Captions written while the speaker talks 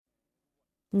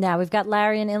Now we've got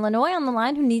Larry in Illinois on the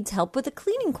line who needs help with a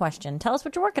cleaning question. Tell us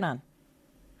what you're working on.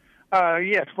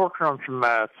 Yes, working on some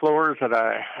floors that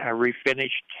I refinished,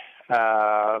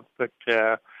 but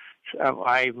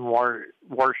I even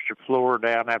washed the floor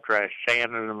down after I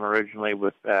sanded them originally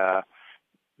with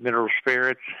mineral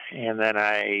spirits, and then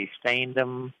I stained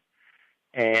them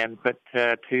and put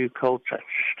 2 coats of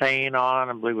stain on.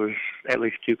 I believe it was at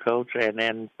least 2 coats, and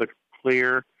then put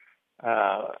clear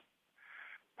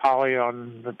poly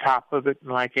on the top of it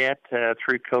and like that, 3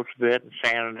 coats of it, and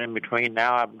sanded in between.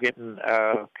 Now I'm getting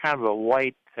kind of a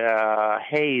white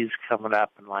haze coming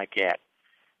up and like that.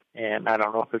 And I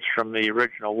don't know if it's from the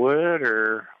original wood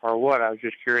or what. I was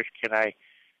just curious, can I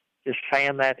just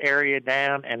sand that area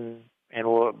down and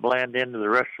will it blend into the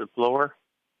rest of the floor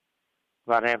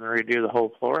without having to redo the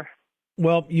whole floor?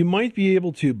 Well, you might be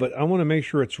able to, but I want to make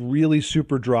sure it's really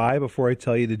super dry before I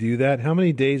tell you to do that. How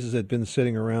many days has it been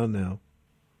sitting around now?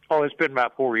 Oh, it's been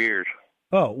about 4 years.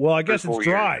 Oh, well, I guess it's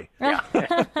dry. Yeah.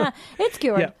 It's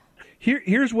cured. Yeah.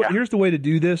 Here's the way to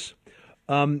do this.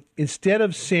 Instead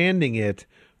of sanding it,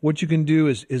 what you can do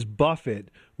is buff it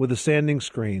with a sanding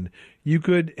screen. You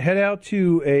could head out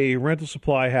to a rental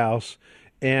supply house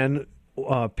and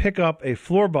pick up a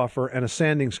floor buffer and a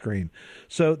sanding screen.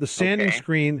 So the sanding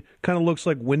screen kind of looks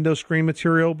like window screen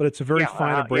material, but it's a very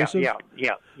fine abrasive.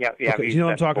 Yeah. Okay, you know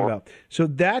what I'm talking about. So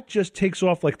that just takes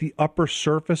off like the upper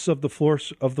surface of the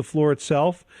floor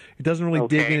itself. It doesn't really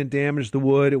dig in and damage the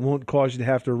wood. It won't cause you to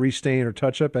have to restain or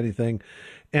touch up anything.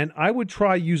 And I would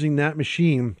try using that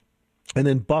machine and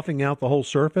then buffing out the whole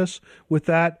surface with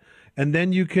that. And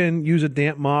then you can use a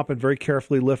damp mop and very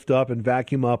carefully lift up and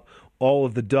vacuum up all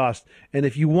of the dust. And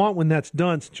if you want, when that's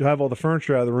done, since you have all the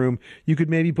furniture out of the room, you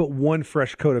could maybe put 1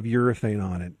 fresh coat of urethane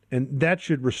on it. And that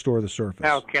should restore the surface.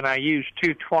 Now, can I use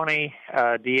 220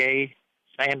 DA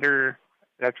sander?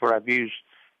 That's what I've used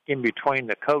in between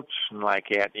the coats and like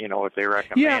that, what they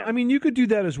recommend. Yeah, I mean, you could do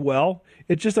that as well.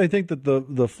 It's just, I think that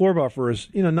the floor buffer is,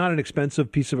 not an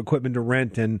expensive piece of equipment to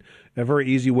rent and a very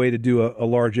easy way to do a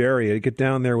large area. To get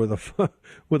down there with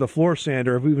a floor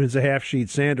sander, if even it's a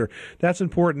half-sheet sander, that's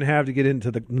important to have to get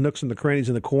into the nooks and the crannies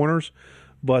and the corners.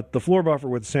 But the floor buffer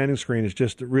with the sanding screen is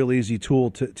just a real easy tool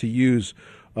to use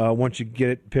once you get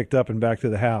it picked up and back to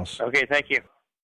the house. Okay, thank you.